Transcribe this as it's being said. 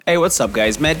Hey, what's up,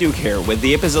 guys? Matt Duke here with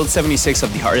the episode 76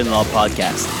 of the Heart and Love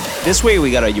podcast. This week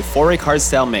we got a euphoric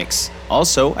hardstyle mix.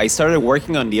 Also, I started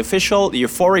working on the official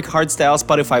euphoric hardstyle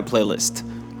Spotify playlist.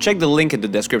 Check the link in the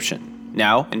description.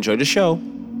 Now, enjoy the show.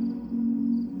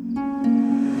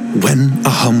 When a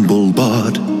humble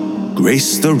bard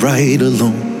graced the ride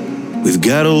alone with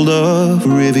Geralt of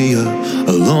Rivia,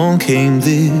 along came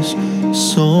this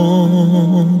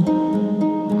song.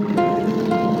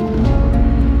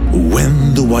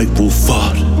 When the white wolf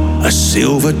fought a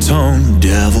silver-tongued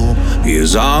devil,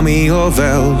 his army of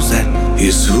elves, at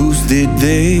his hooves did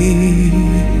they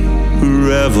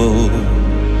revel.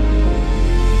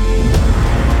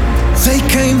 They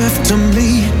came after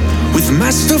me with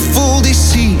masterful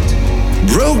deceit,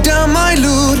 broke down my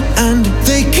lute and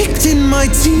they kicked in my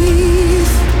teeth,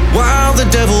 while the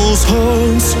devil's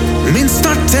horns minced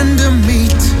our tender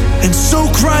meat, and so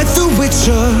cried the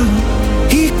witcher,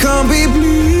 he can't be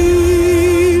bleed.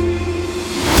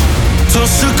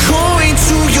 Toss a coin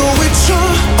to your witcher,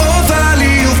 oh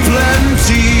valley of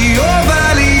plenty, oh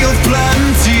valley of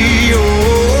plenty,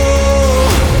 oh.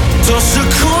 Toss a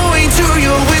coin to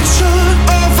your witcher,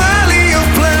 oh valley of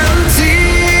plenty.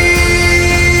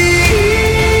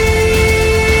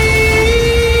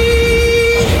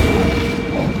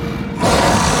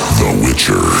 The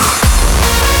Witcher.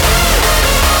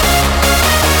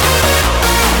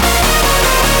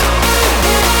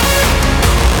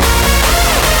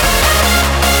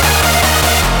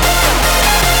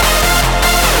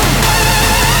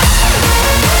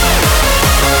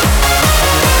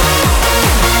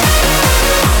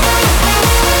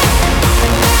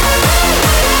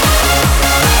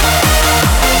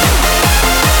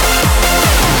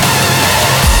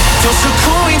 Toss a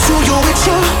coin to your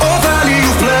witcher, oh valley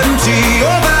of plenty,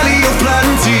 oh valley of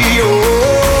plenty,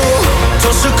 oh.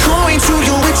 Toss a coin to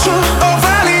your witcher, oh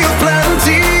valley of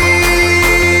plenty.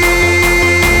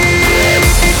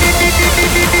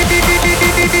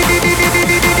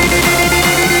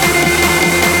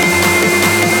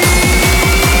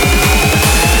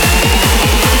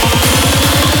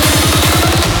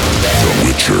 The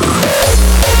Witcher.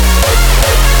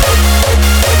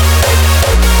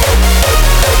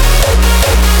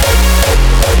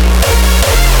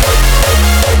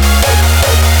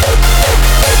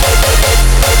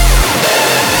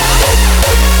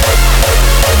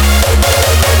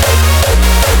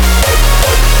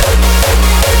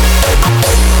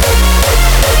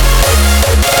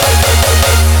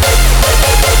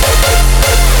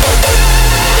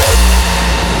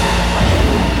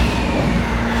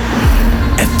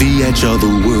 The edge of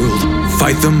the world,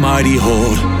 fight the mighty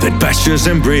horde that bashes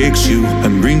and breaks you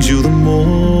and brings you the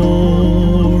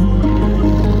more.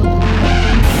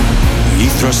 Ye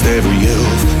thrust every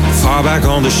elf far back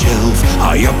on the shelf,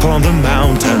 high up on the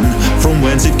mountain from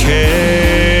whence it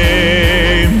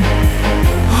came.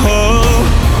 Oh,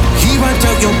 he wiped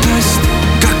out your past,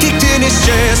 got kicked in his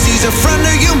chest. He's a friend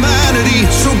of humanity,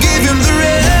 so give him the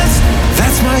rest.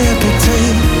 That's my epic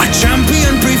tale. I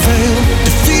champion prevail,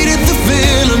 defeated the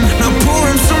villain, now pour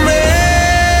him some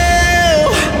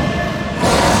ale.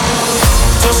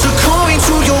 Toss a coin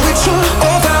to your witcher,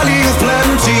 oh valley of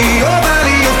plenty, oh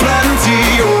valley of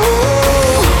plenty,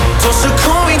 oh. Toss a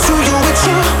coin to your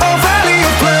witcher, oh valley of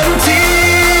plenty.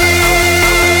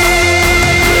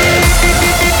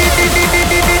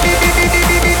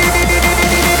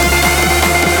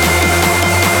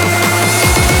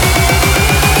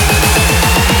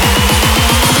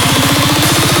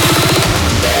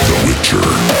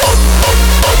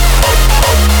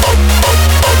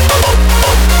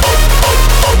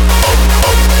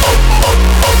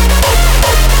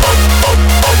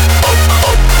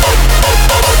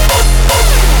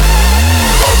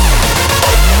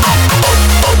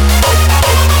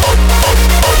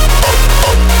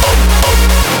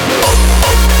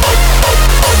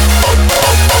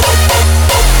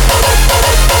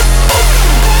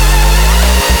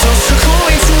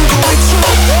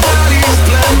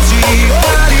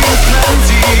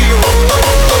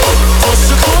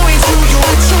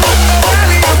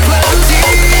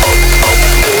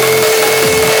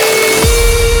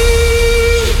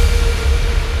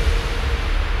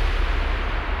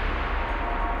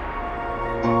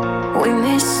 We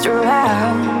missed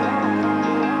around,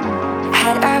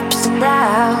 had ups and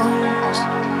downs.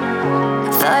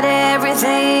 Thought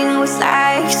everything was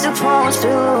like supposed to,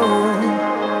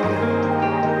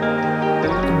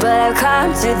 but I've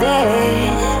come to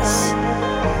this.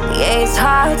 Yeah, it's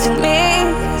hard to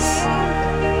miss.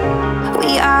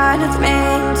 We are not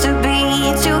meant to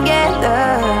be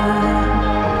together.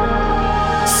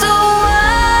 So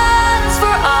once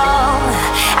for all,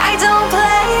 I don't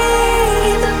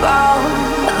play the ball.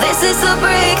 is a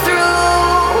breakthrough.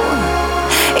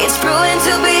 It's proven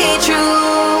to be true.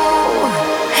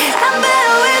 I'm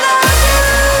better without you.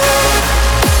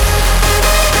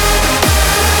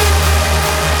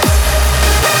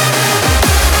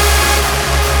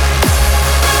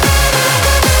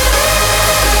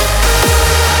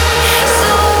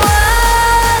 So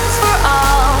once for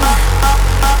all,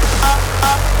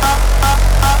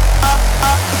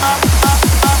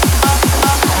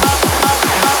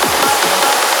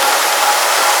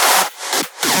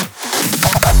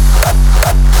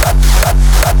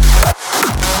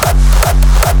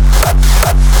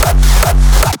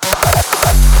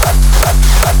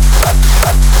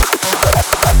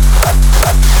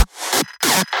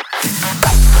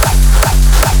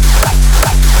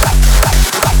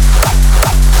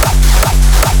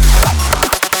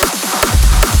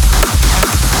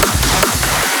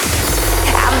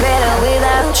 I'm better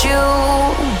without you.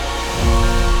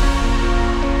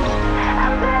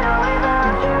 I'm better without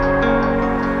you.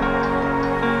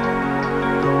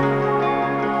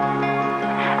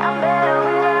 I'm better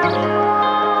without you.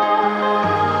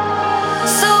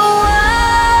 So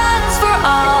once for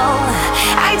all,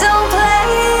 I don't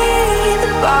play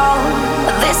the ball.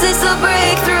 This is a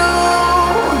breakthrough.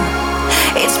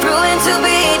 It's proven to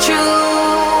be true.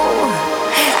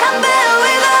 I'm better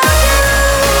without you.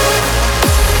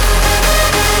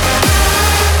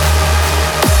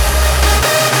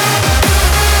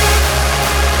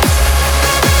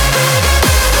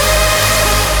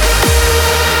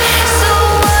 So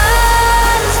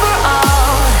once for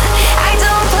all, I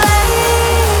don't play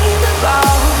the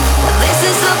ball. This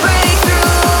is a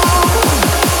breakthrough.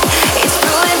 It's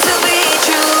proven to be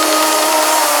true.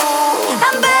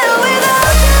 I'm better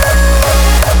without you.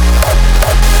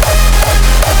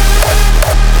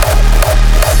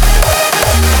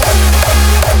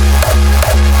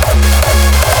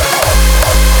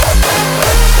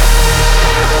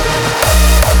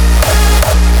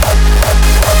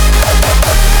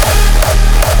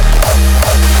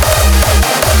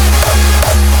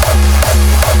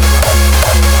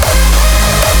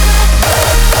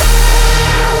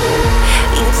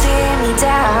 You tear me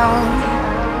down.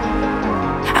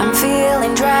 I'm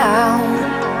feeling drowned.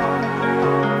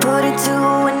 Put it to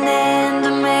an end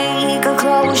to make a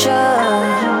closure.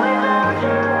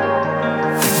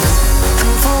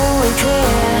 I'm fully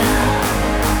clear.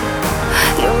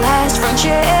 Your last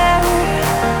frontier.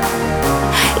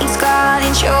 It's God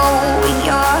in showing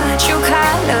your true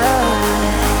color.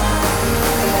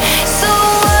 So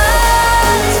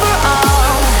once for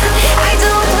all, I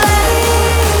don't play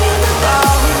the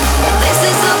ball. This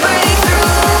is a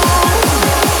breakthrough.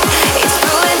 It's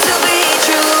proven to be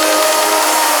true.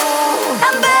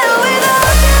 I'm better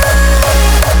without you.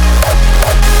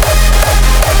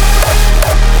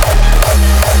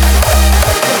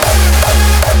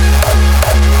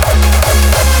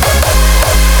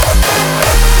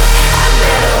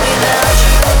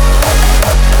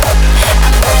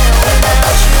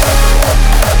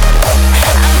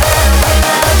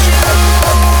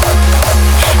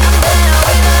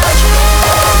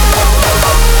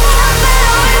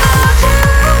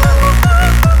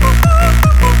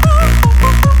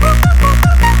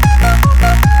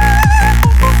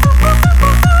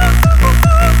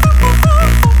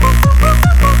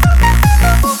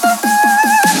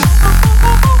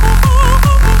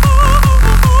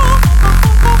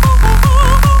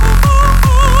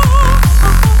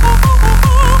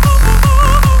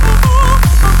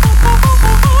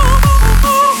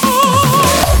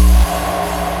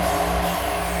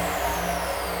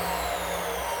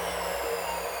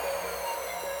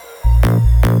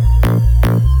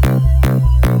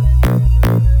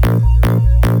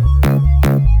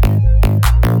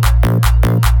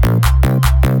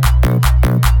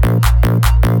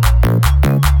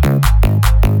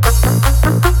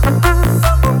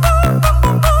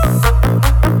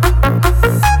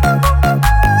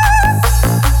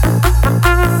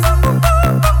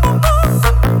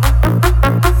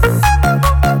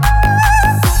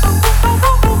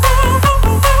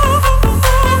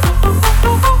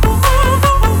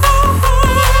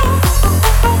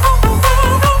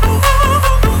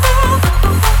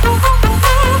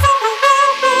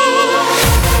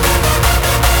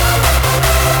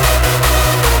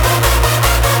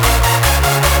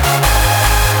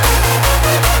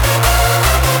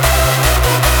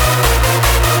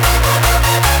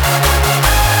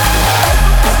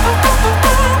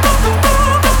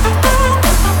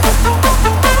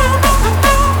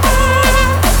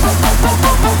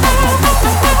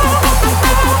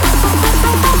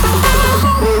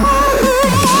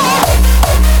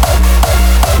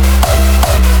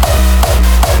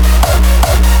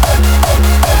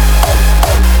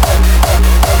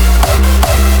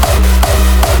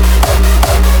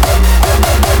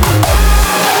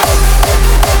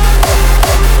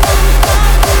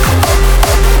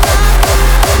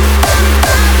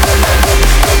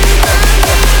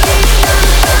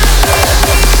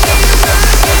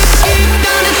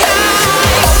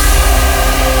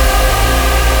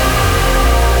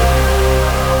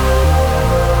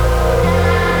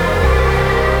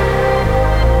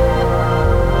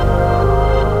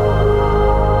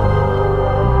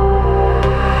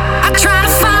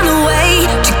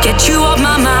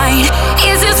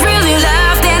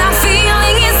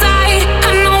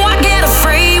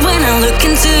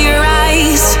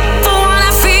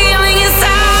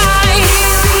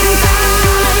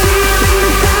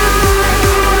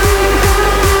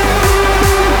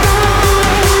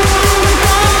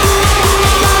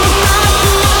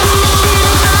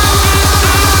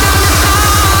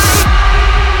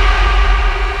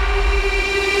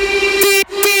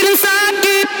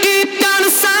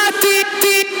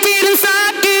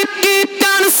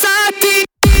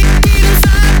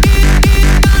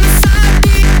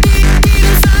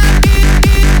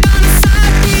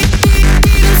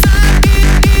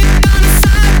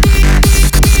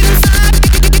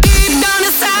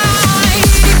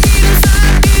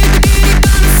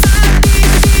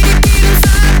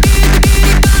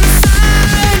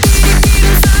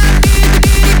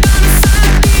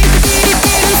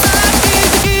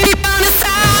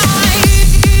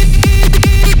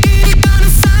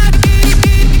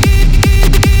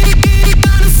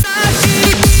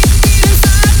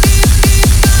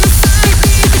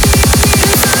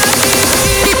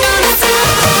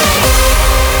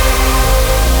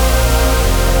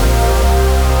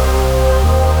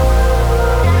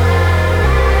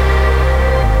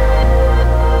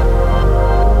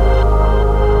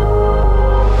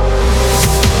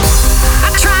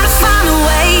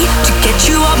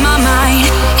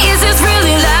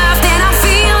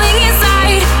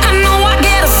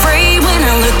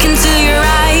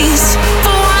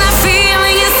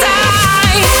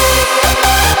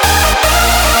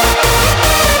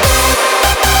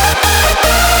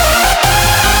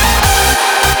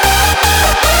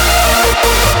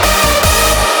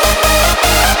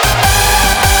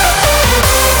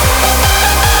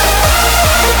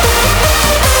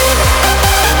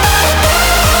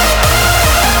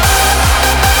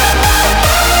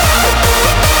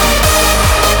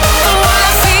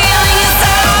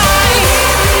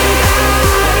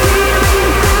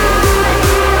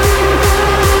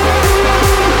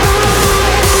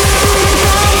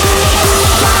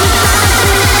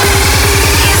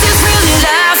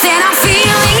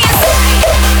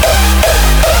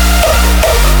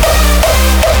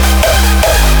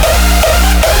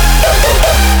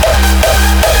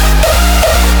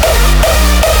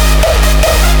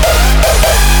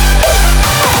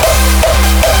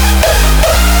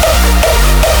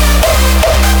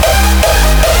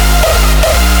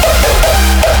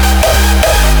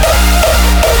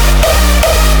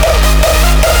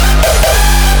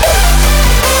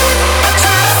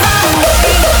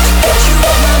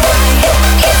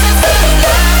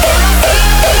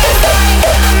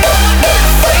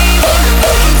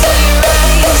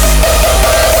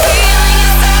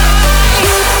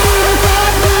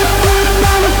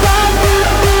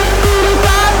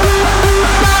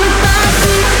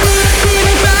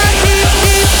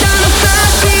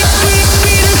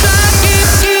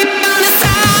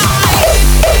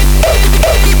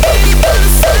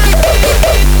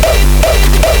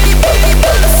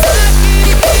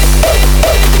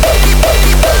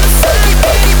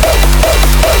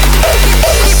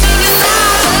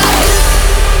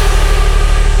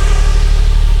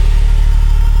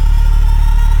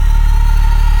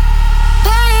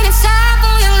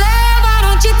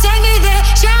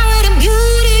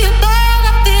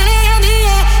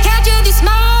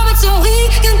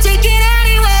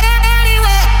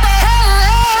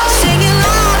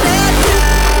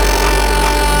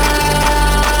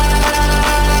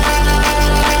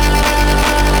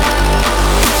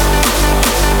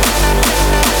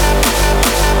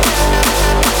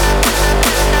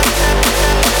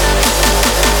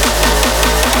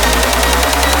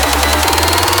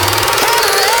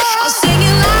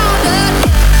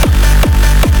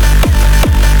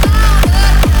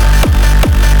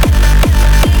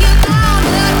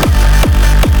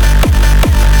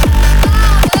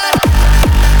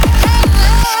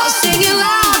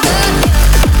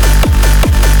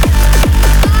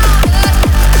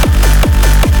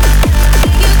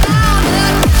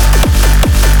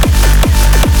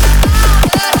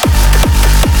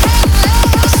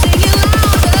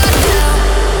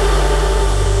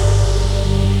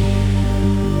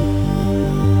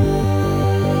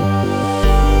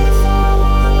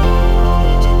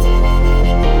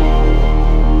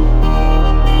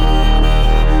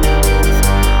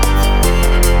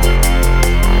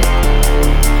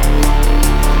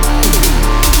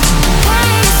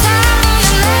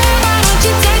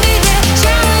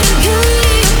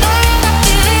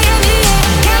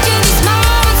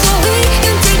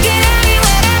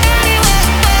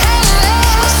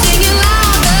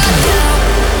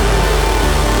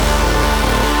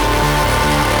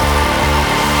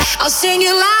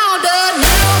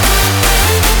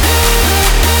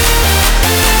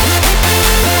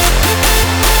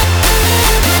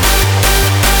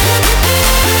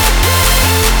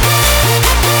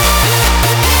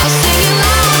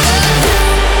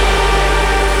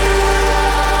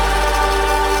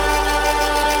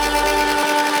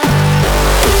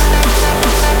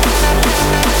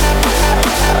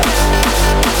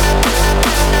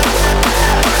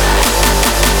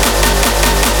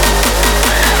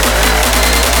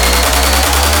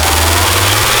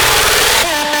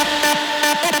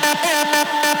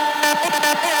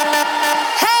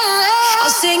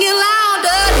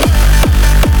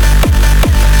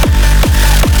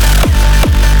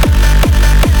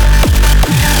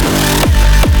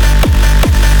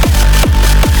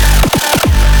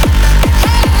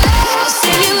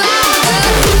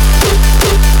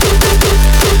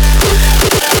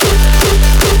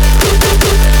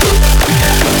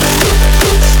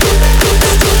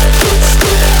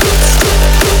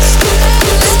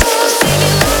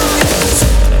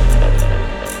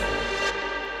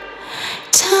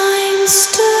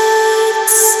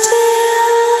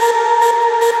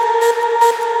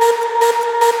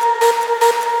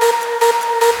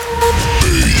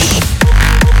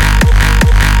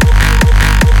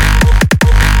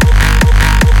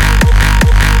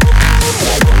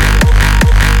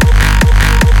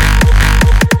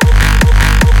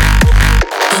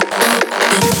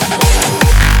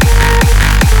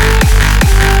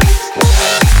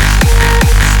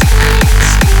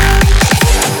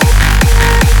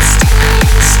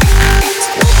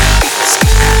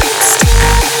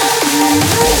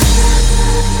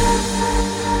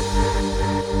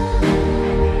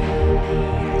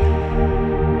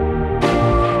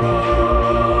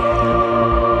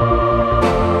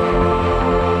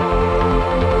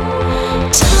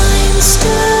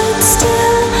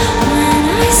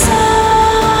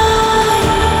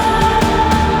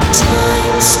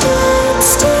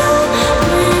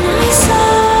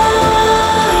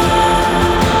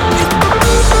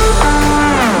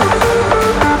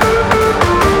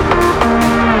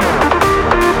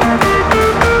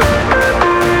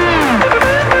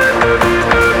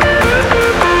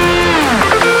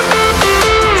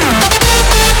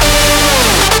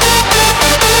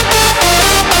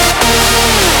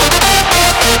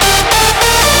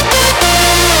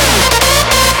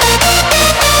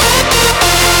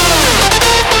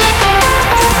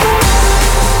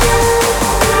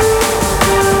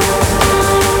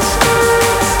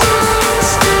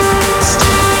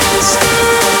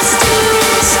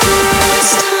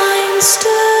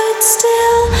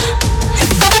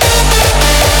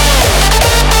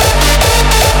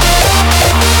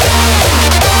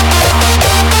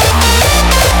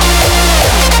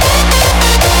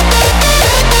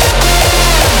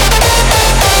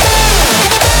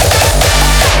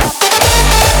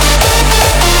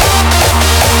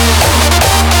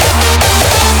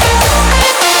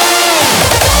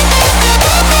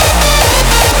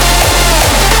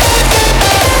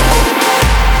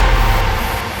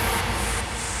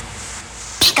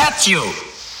 チュウ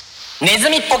ネズ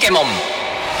ミポケモン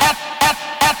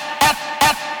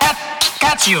ピ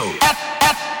カチュウ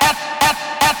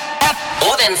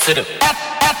おでんする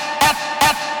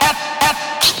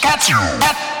ピカチュウほっ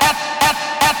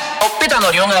ぺた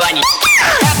の両側にピ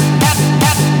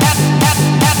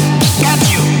カ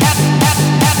チュウ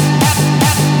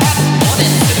おでん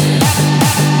する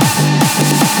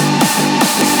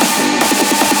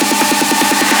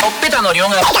ほっぺたの両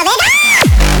側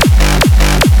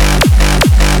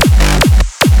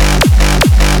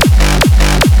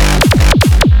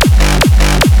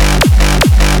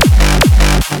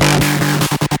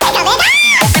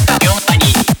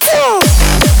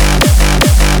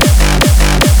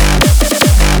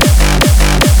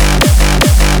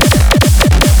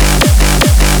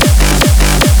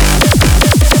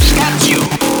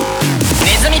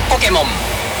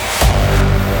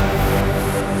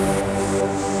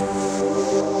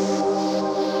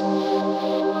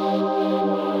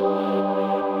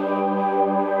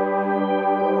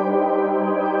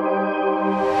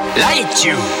ライチ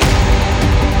ュウ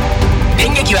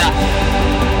電撃は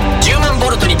10万ボ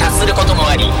ルトに達することも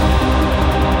あり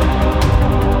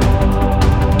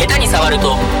下手に触る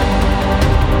と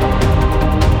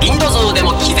インド象で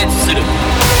も気絶する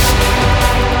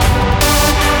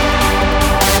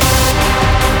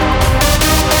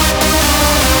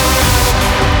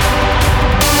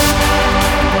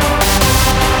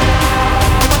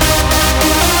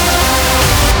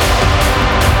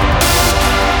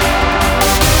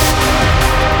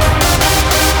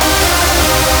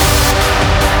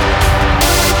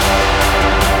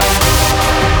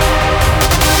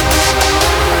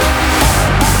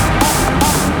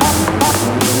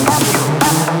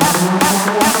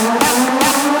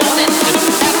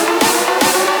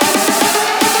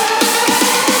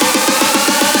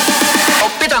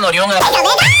の両側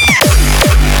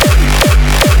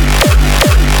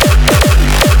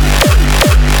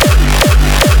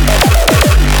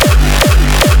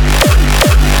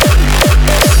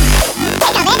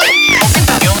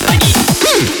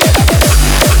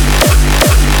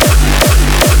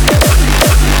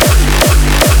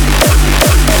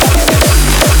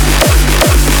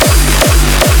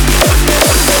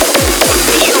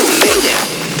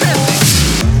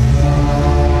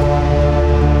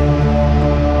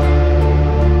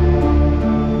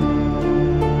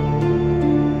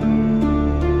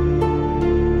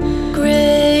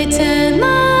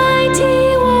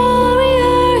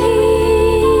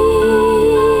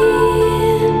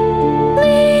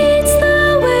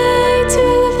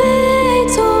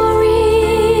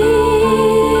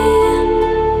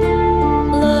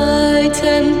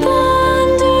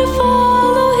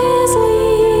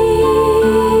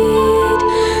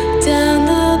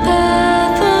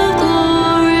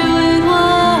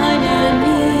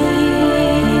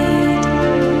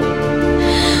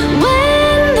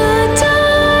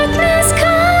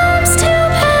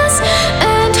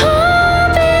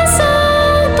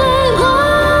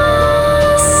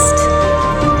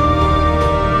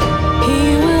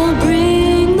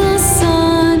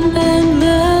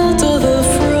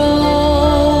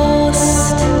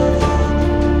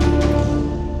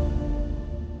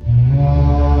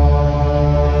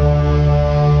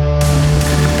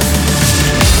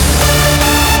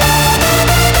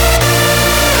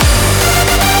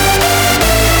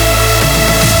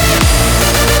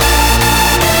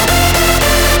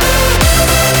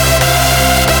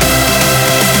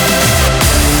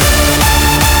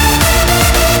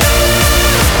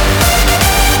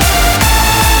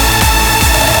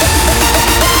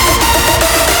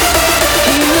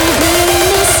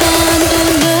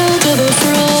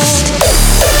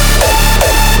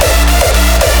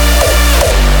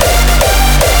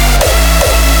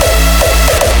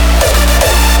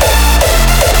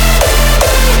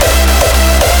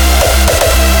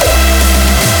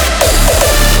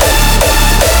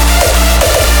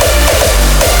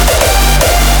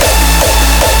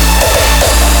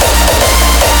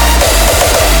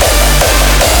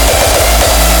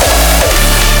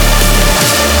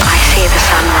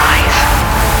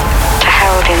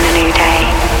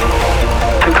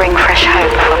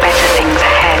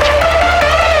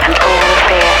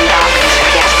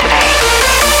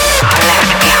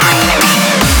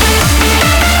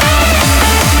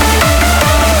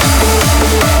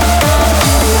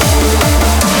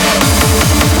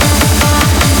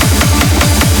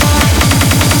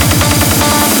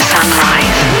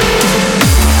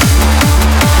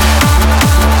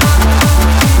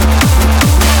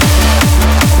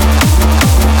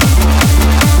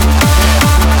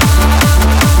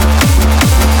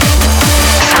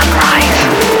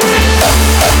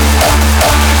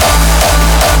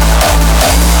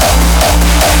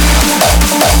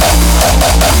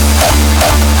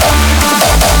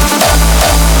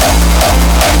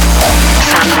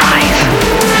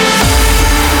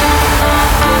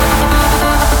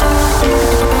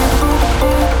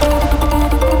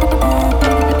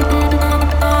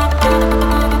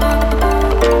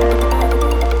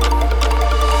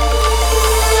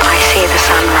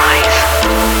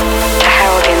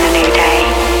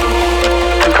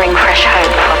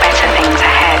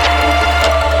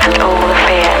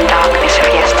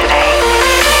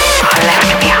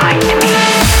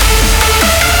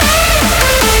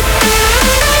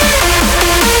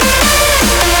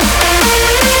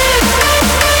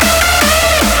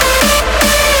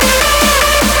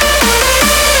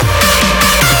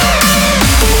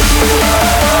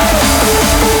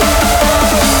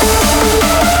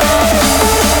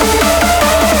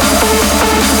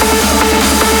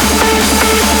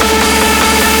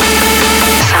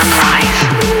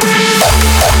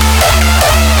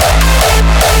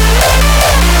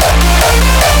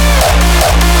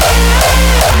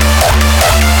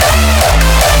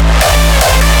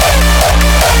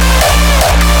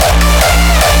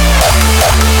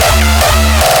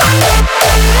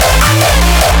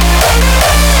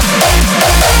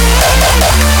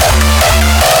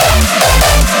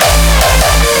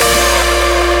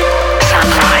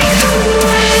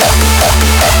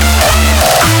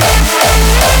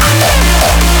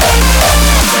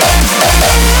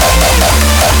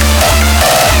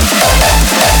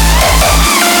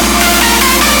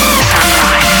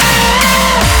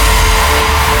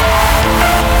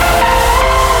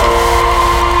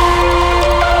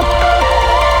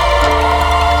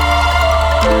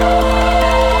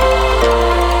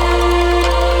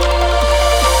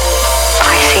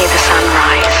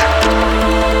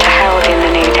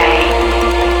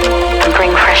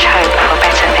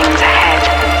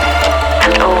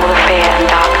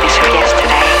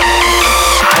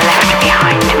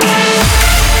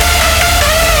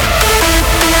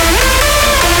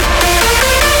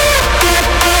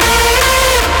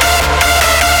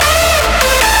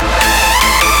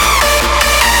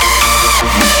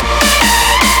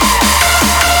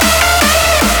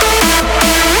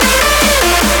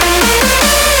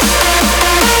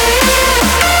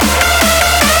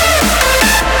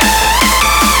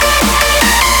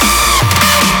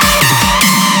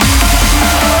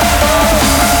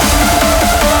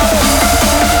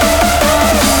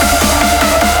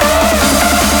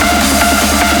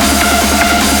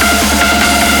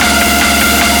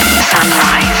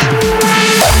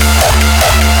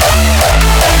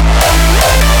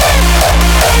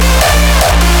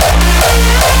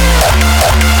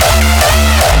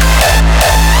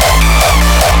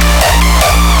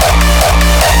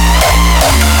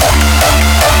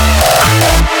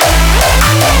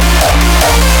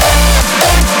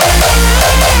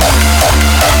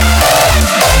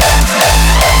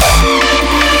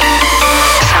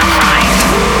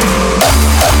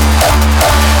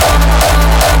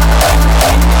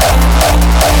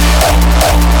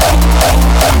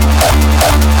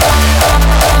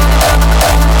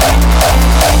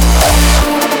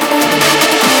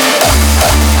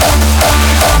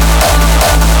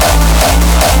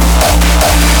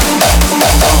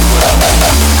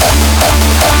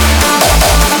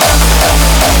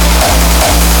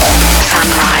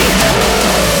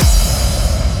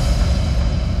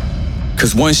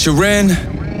 'Cause once you're in,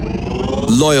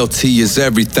 loyalty is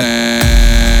everything.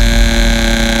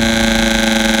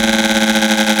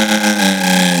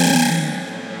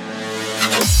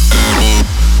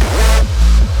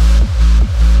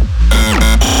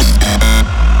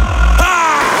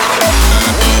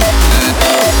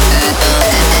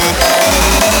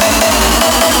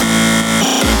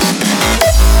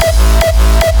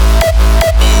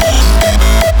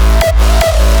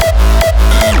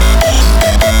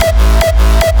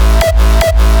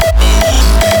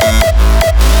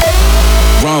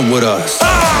 Run with us.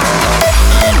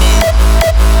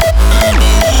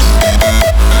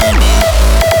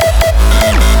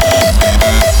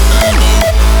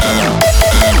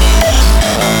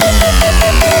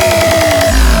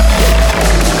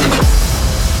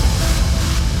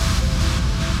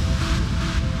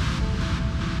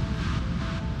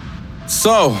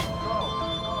 So,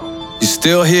 you're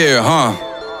still here, huh?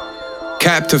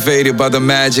 Captivated by the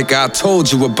magic I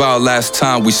told you about last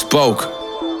time we spoke.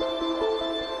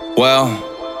 Well,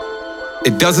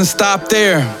 it doesn't stop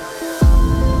there.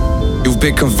 You've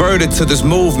been converted to this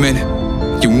movement.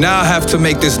 You now have to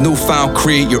make this newfound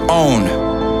creed your own.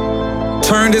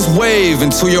 Turn this wave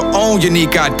into your own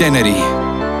unique identity.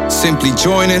 Simply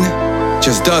joining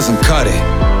just doesn't cut it.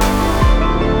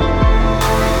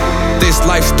 This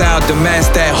lifestyle demands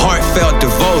that heartfelt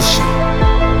devotion.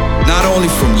 Not only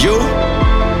from you,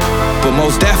 but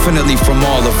most definitely from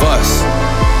all of us.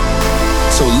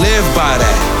 So live by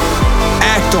that.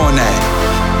 Act on that.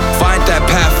 Find that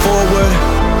path forward.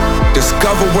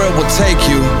 Discover where it will take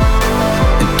you.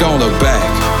 And don't look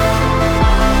back.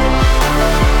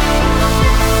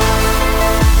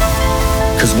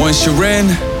 Cause once you're in,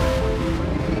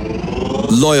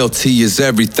 loyalty is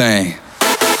everything.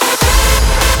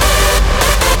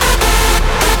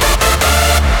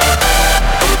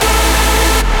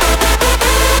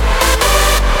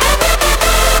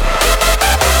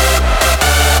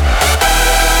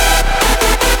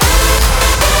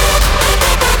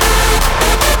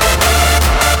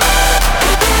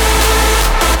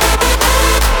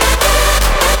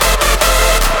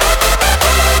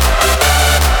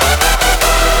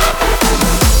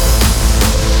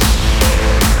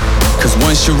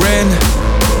 Once you're in,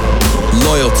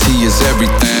 loyalty is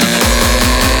everything.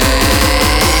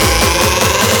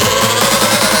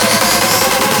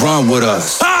 Run with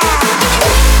us.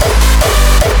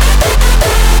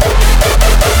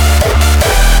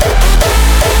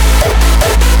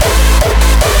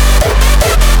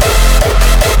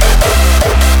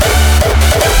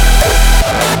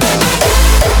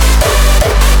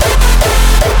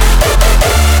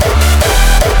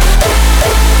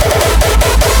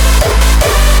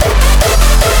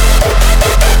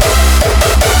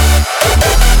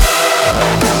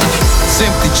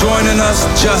 Joining us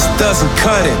just doesn't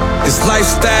cut it. This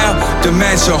lifestyle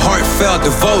demands your heartfelt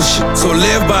devotion. So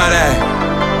live by that.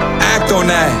 Act on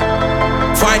that.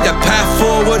 Find that path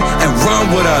forward and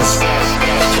run with us.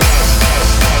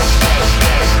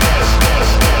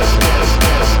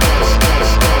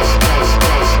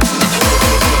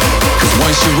 Cause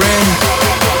once you're in,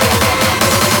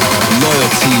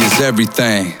 loyalty is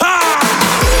everything.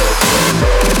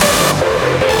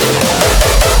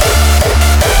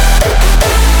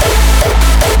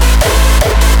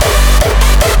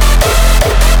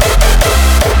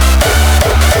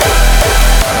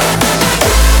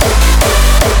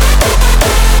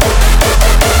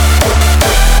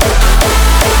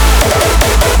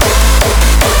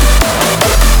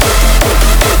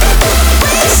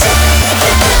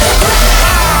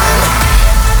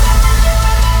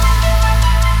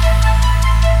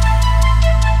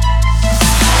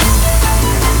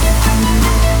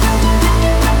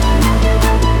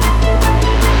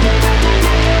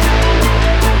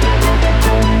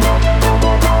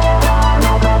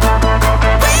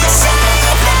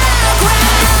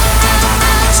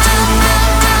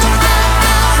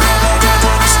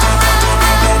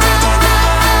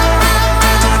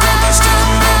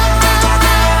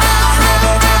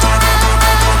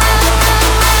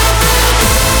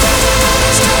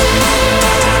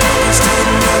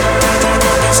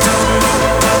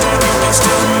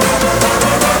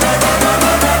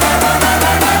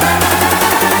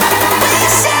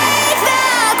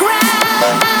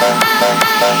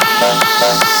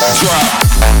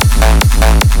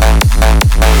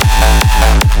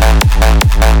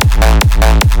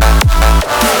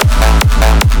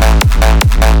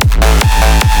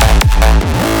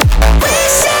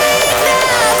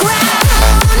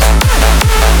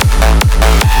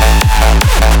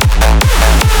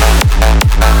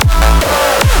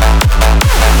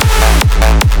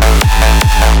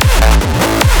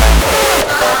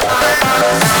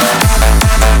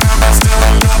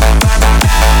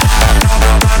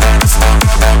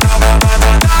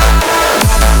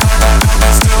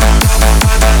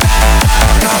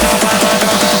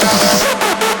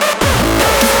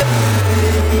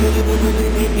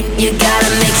 You gotta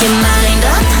make your mind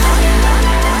up.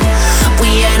 We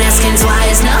ain't asking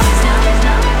twice now.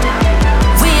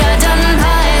 We are done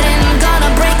hiding, gonna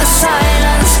break the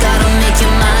silence. Gotta make your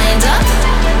mind up.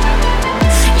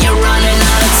 You're running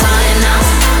out of time now.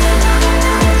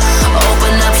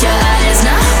 Open up your eyes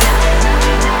now.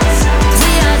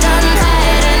 We are done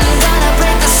hiding, gonna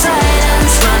break the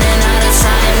silence. Running out of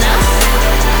time now.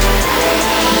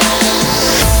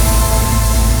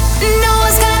 No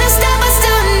one's gonna stop us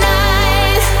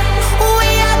tonight. We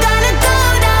are gonna go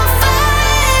down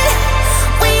fight.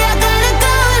 We are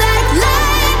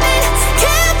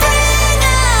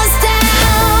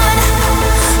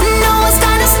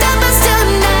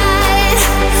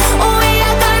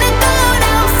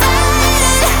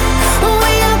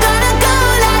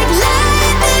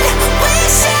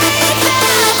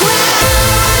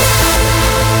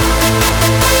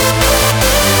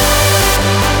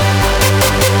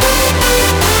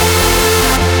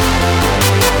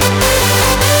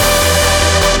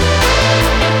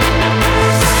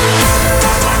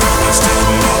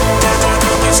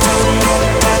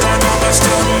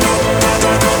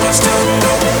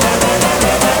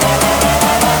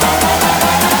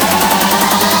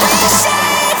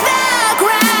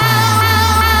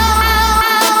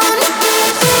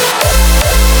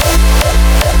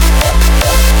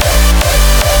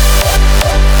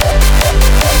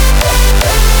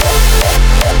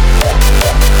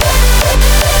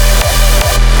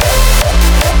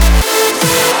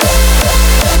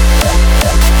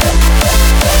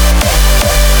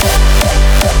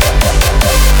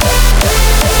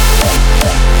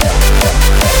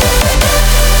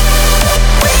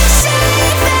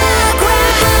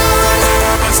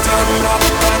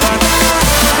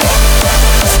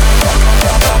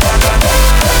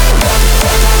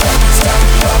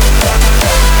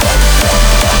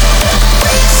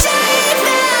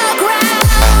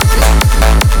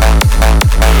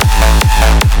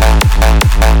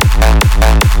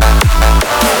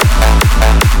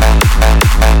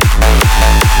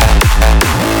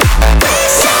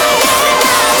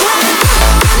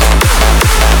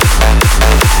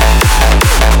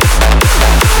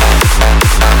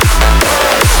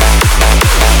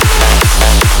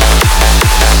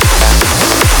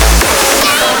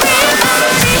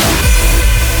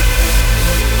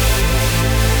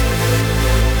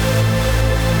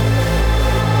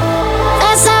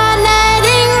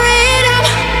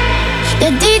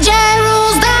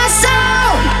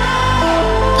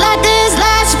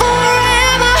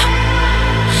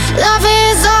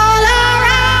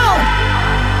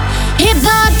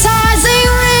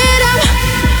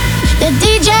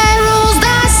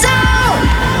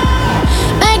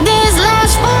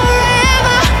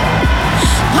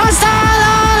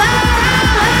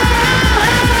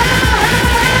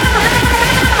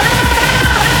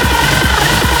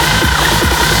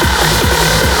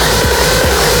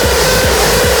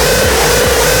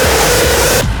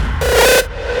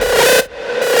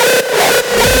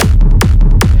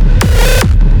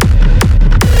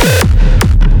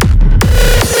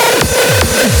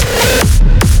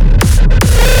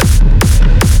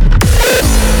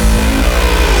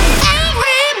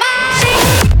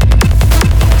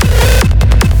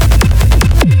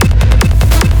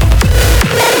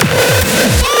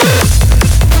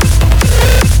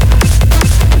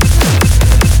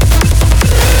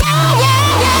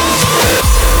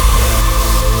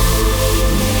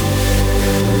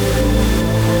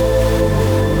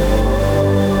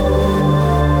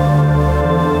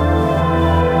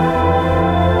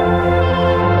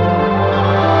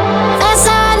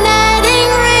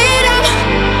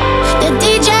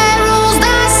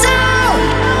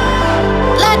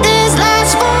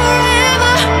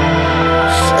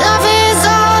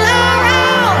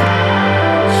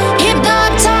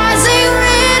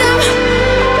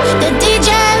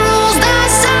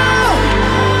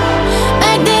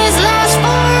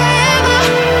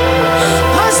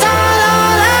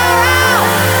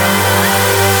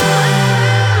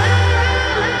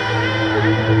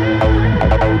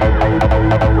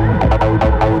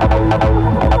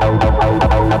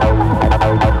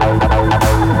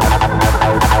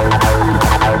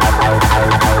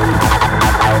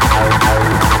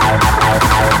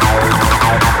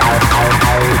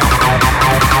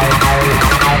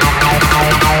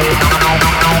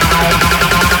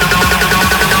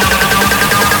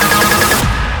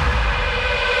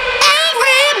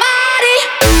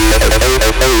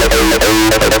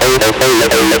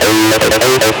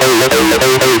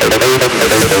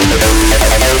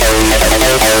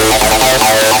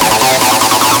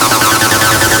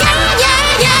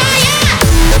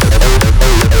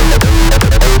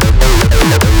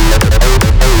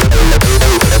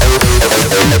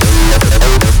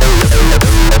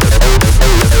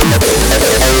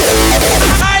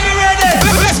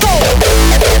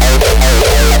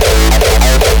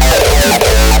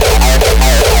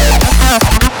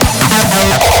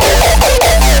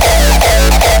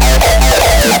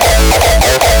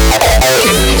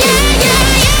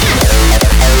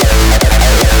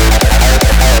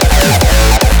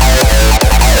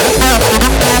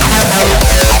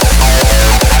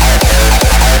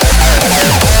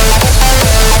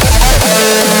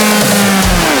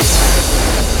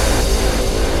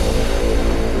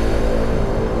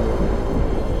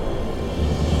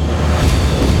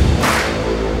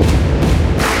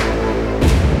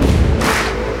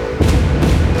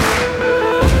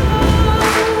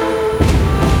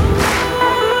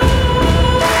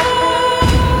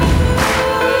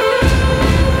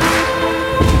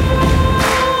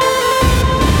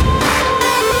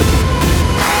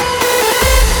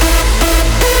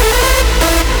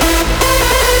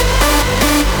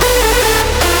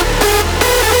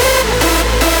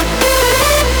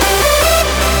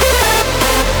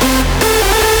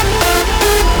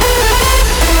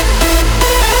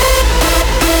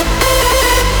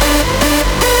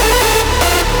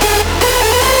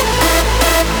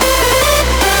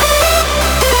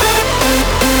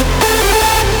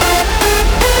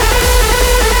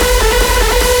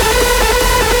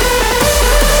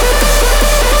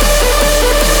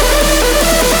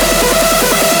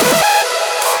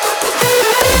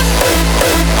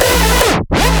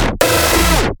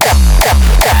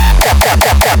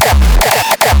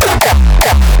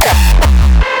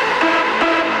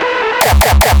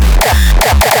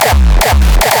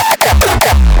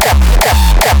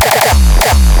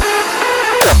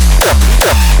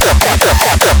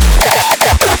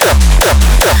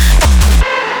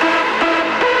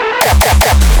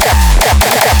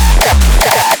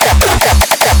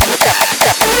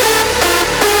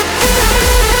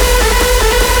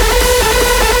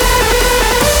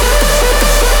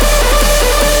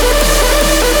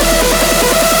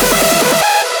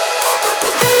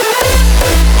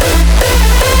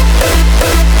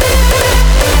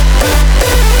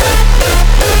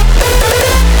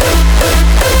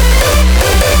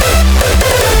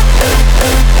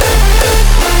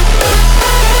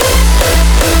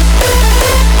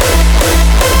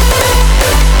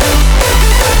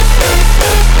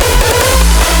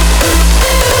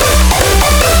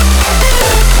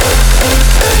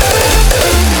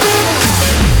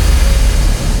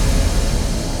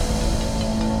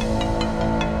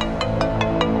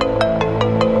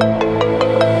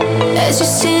as you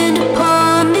stand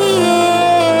upon the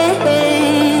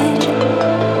edge,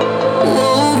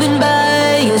 woven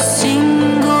by a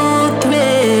single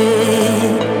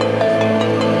thread.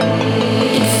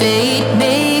 And fate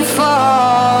may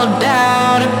fall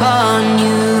down upon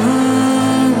you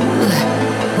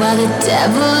while the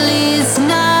devil is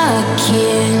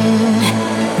knocking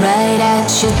right at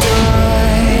your door.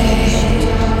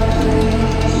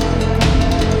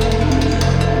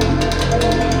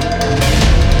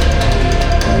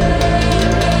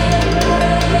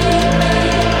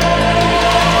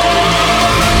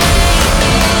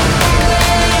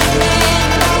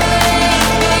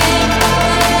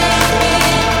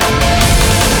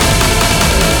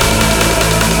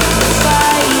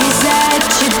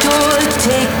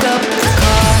 Take up the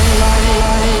card.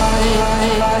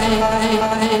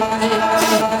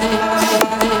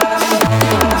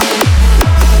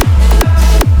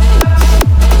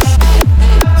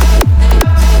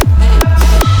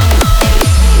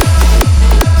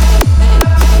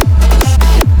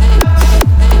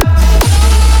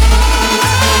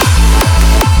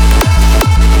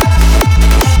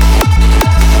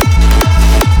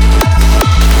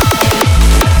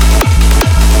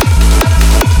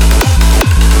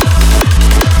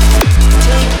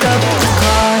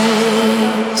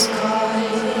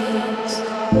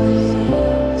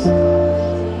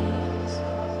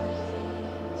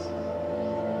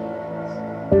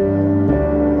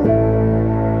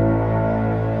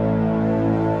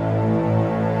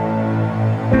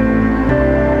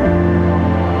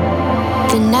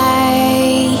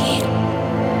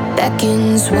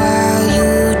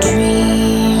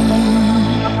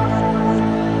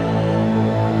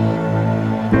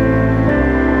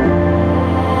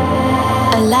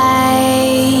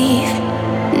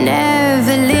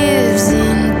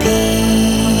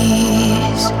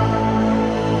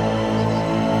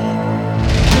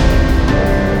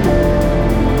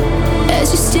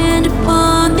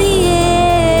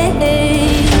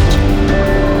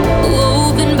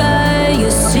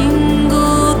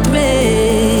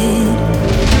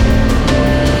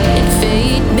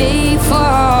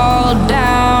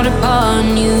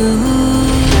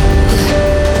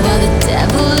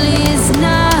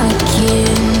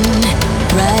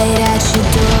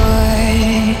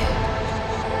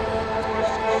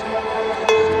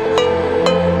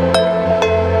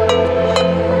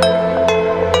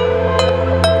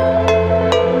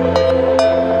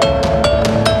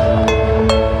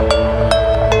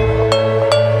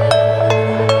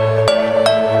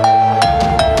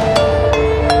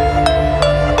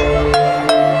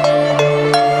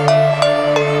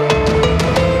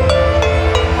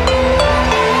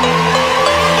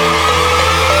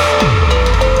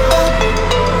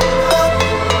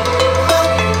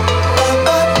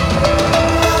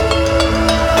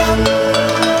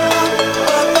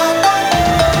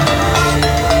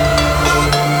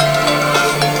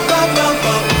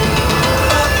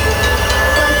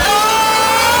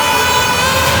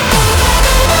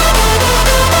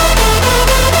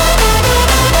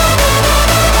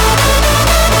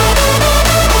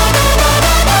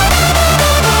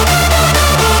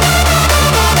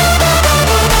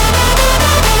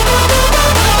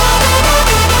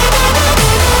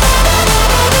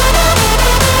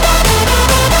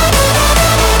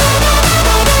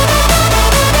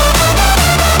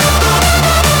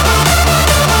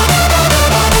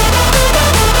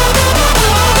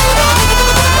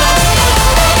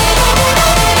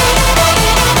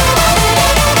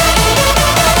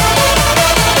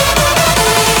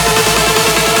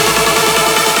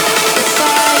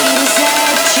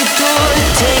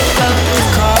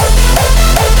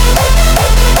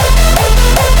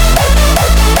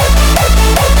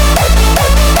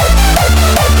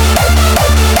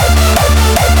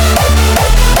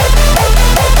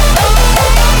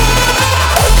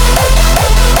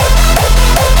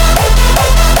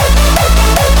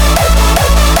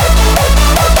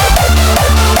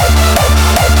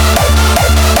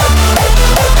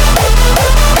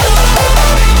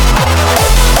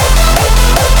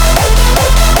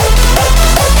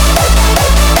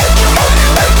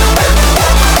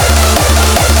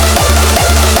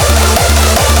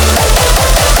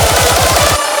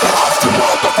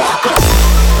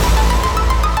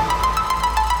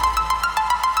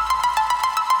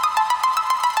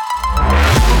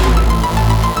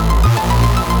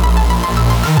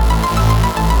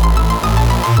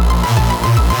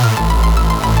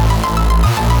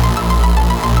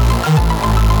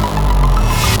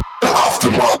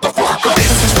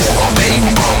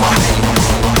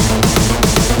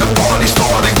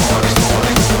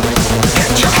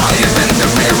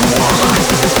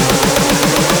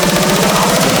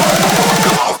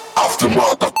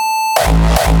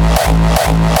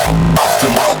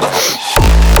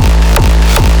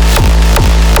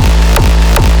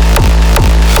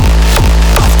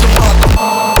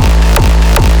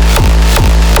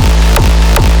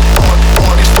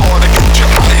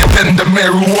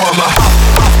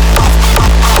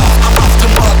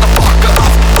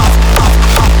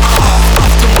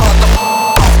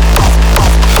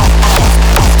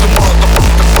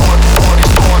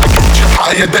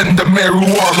 higher than the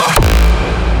marijuana.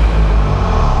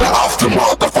 The after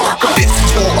motherfucker. This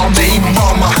is for our main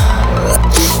mama.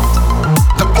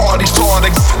 The party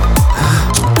starting.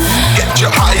 Get you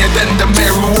higher than the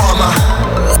marijuana.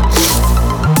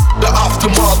 The after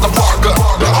motherfucker.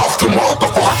 The after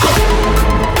motherfucker.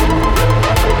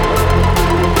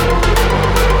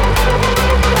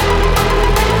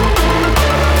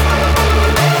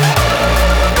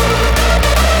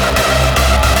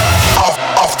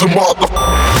 After motherfucker.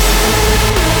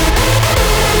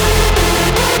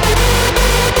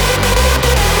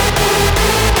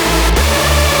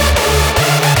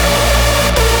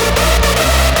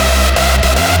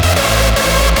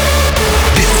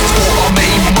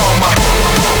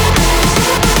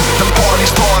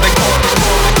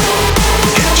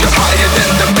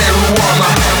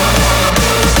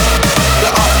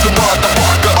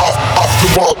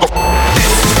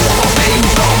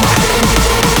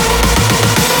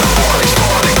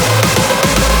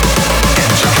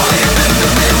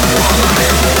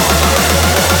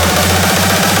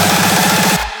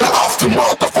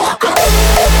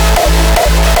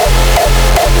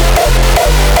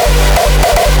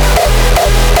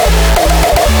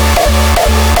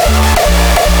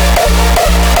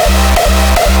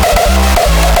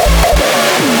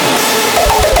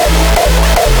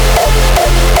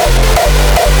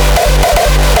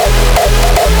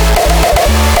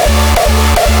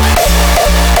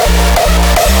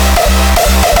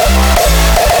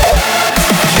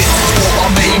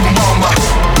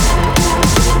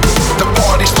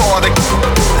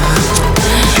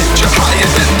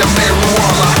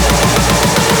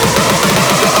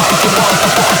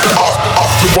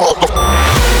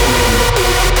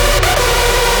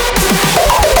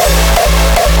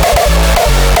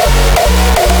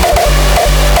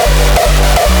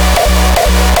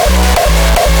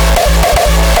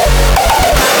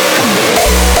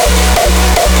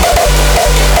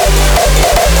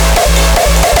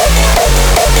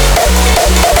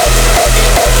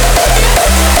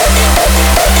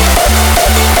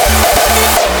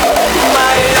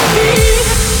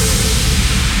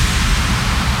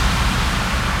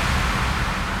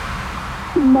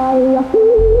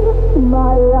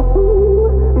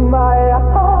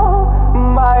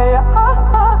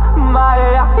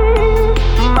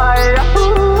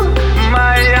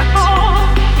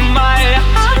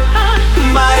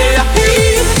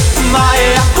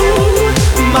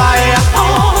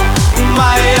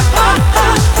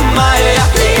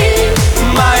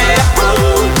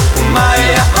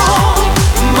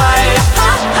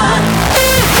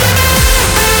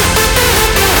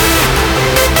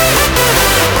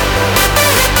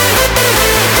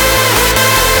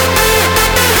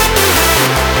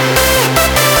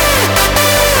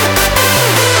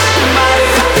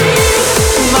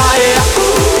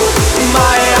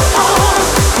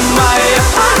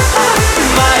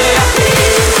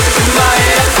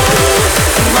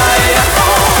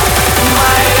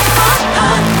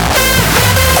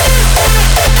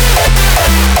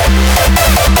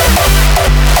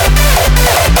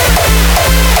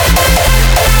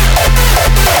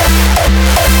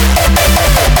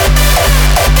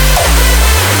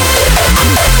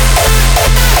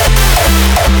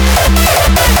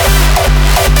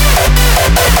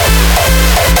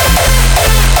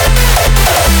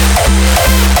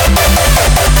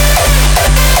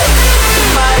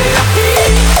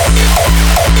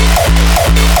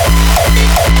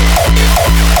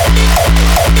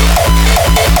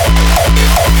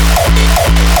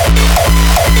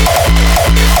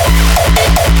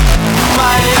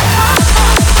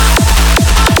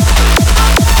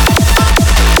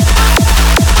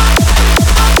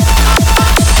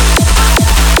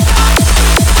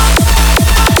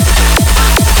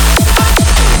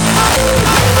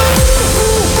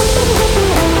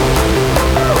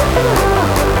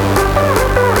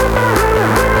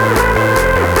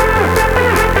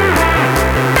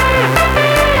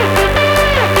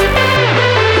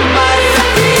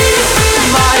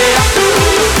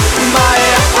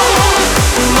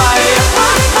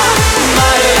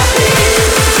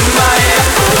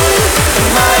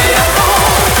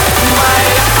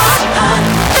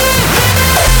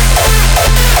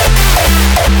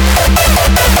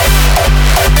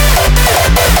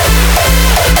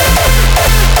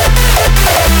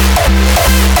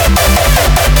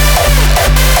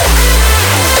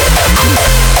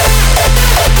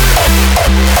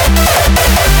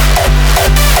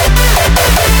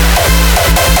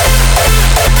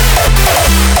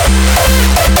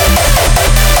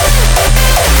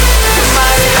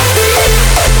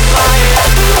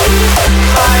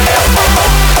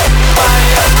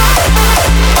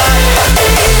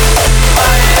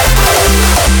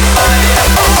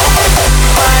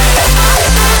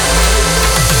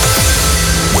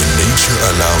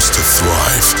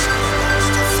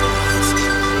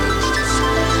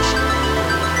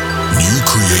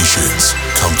 creations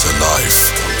come to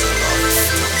life.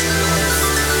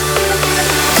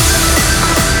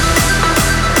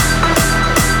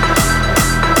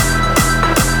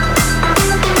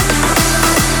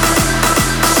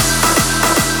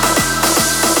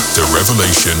 The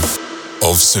revelation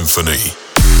of symphony.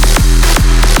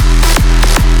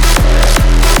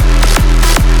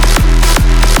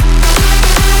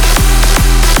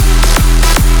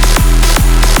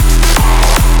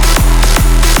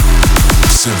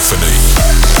 Symphony.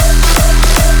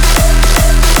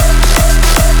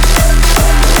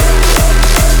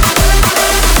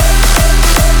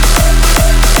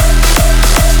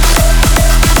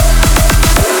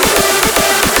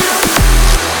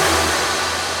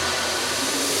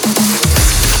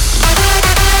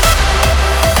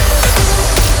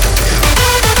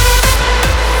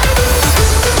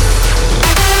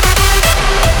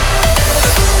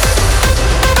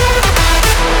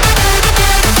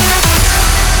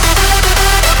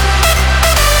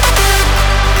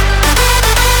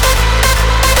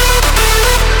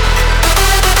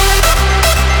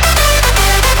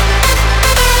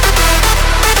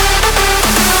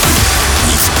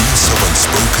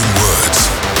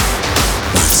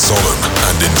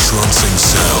 Entrancing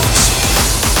sounds.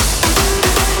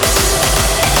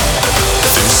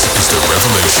 This is the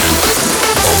revelation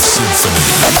of symphony.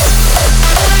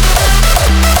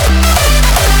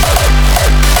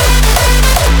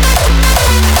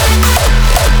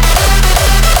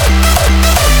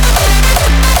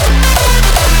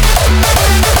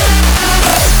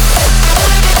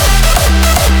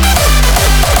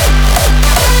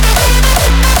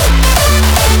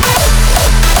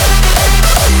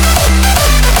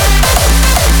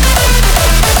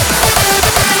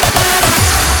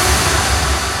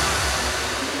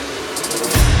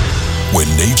 When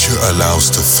nature allows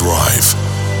to thrive,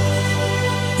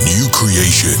 new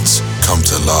creations come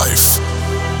to life.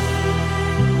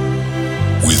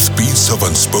 With beats of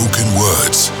unspoken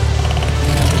words,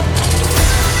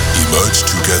 emerge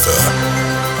together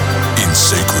in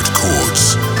sacred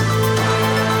chords,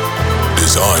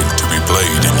 designed to be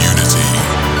played in unity.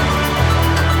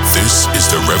 This is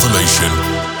the revelation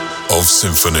of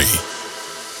symphony.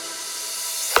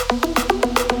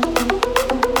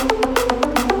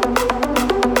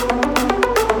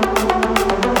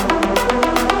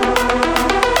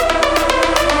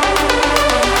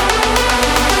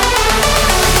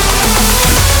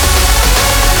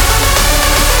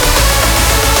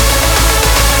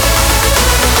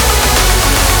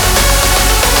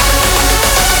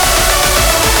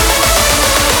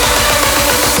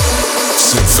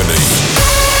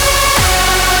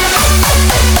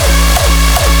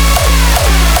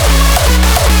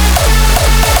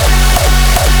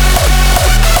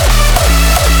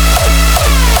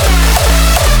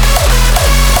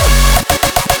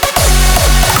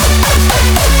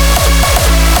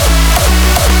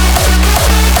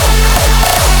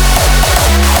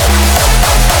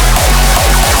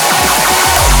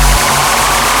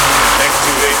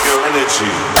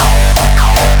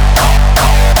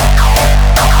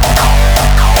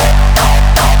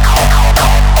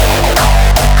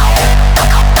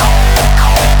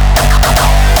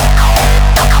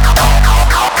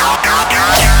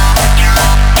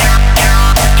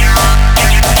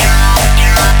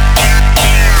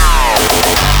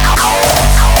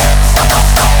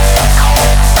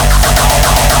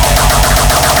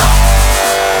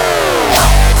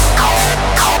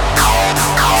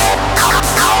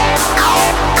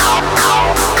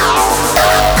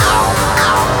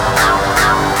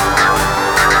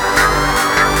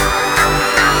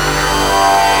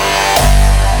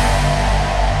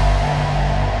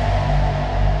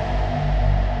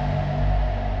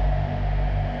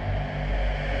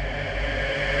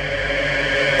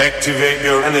 Activate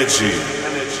your energy.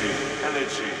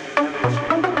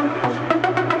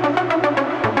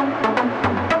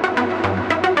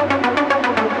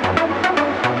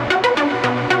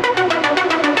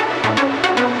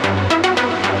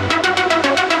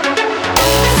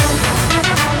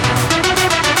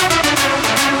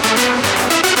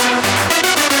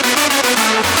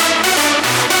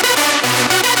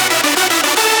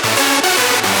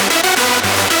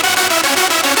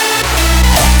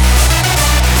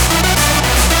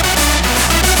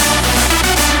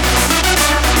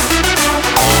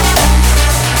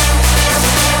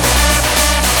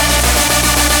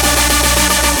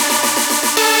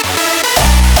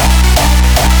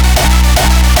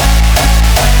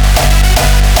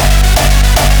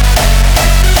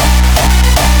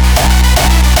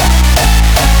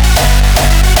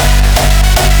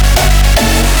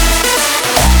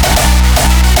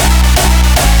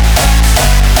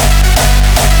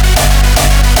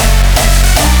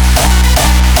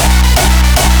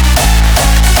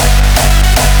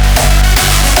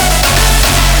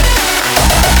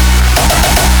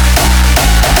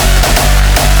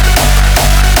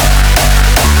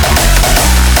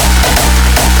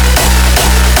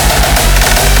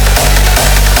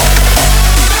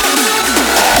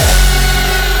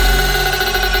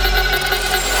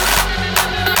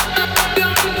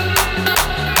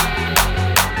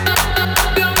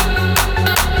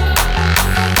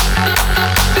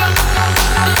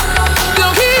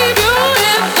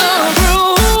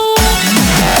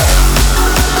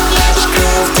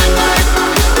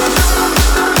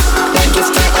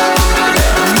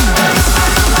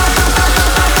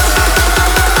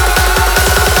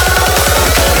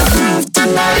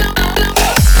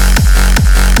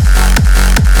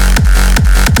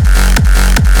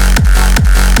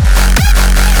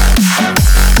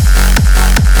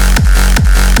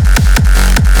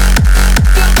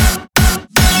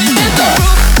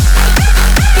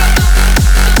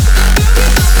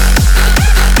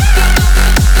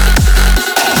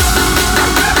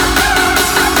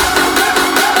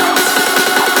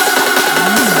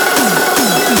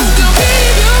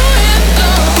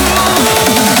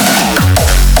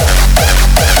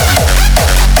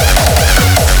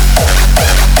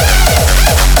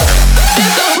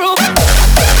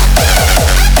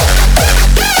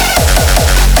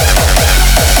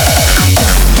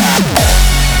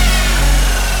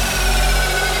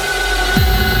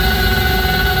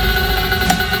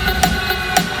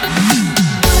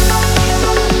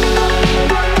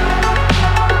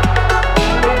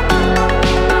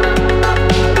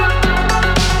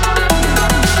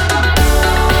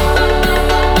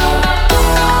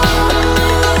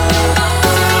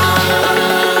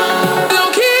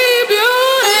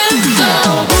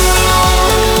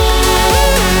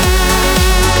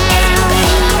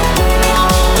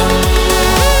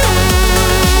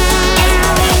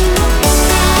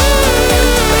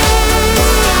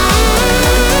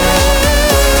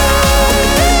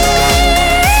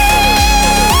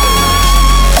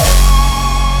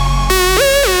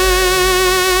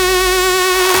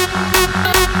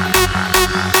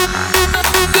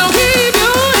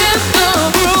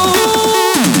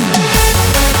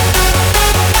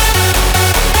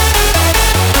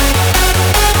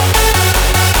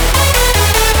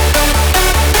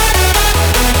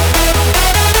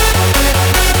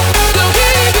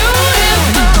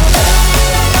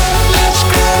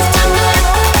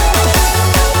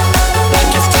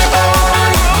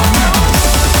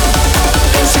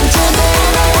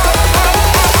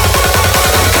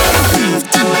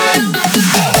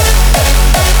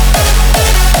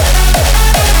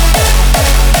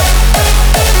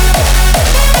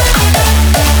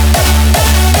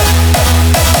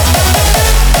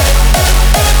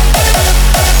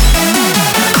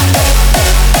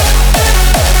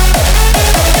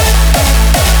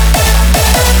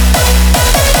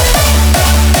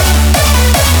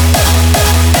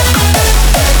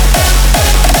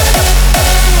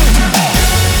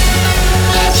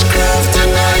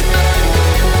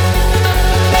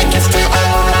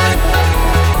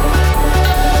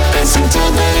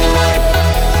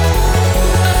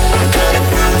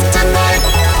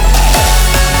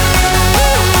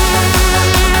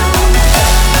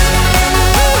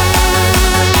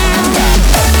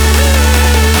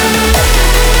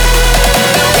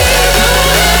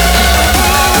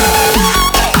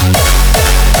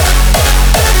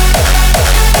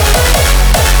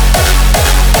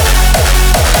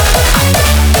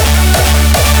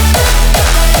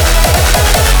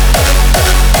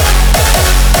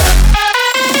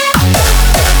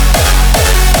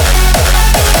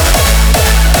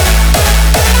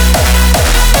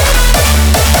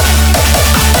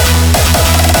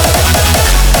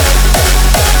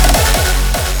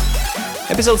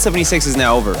 Episode 76 is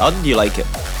now over. How did you like it?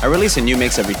 I release a new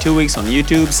mix every 2 weeks on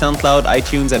YouTube, SoundCloud,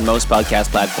 iTunes, and most podcast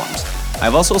platforms.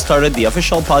 I've also started the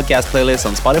official podcast playlist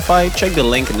on Spotify. Check the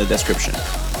link in the description.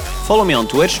 Follow me on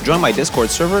Twitch, join my Discord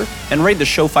server, and rate the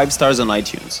show 5 stars on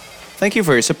iTunes. Thank you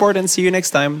for your support and see you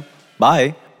next time.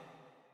 Bye!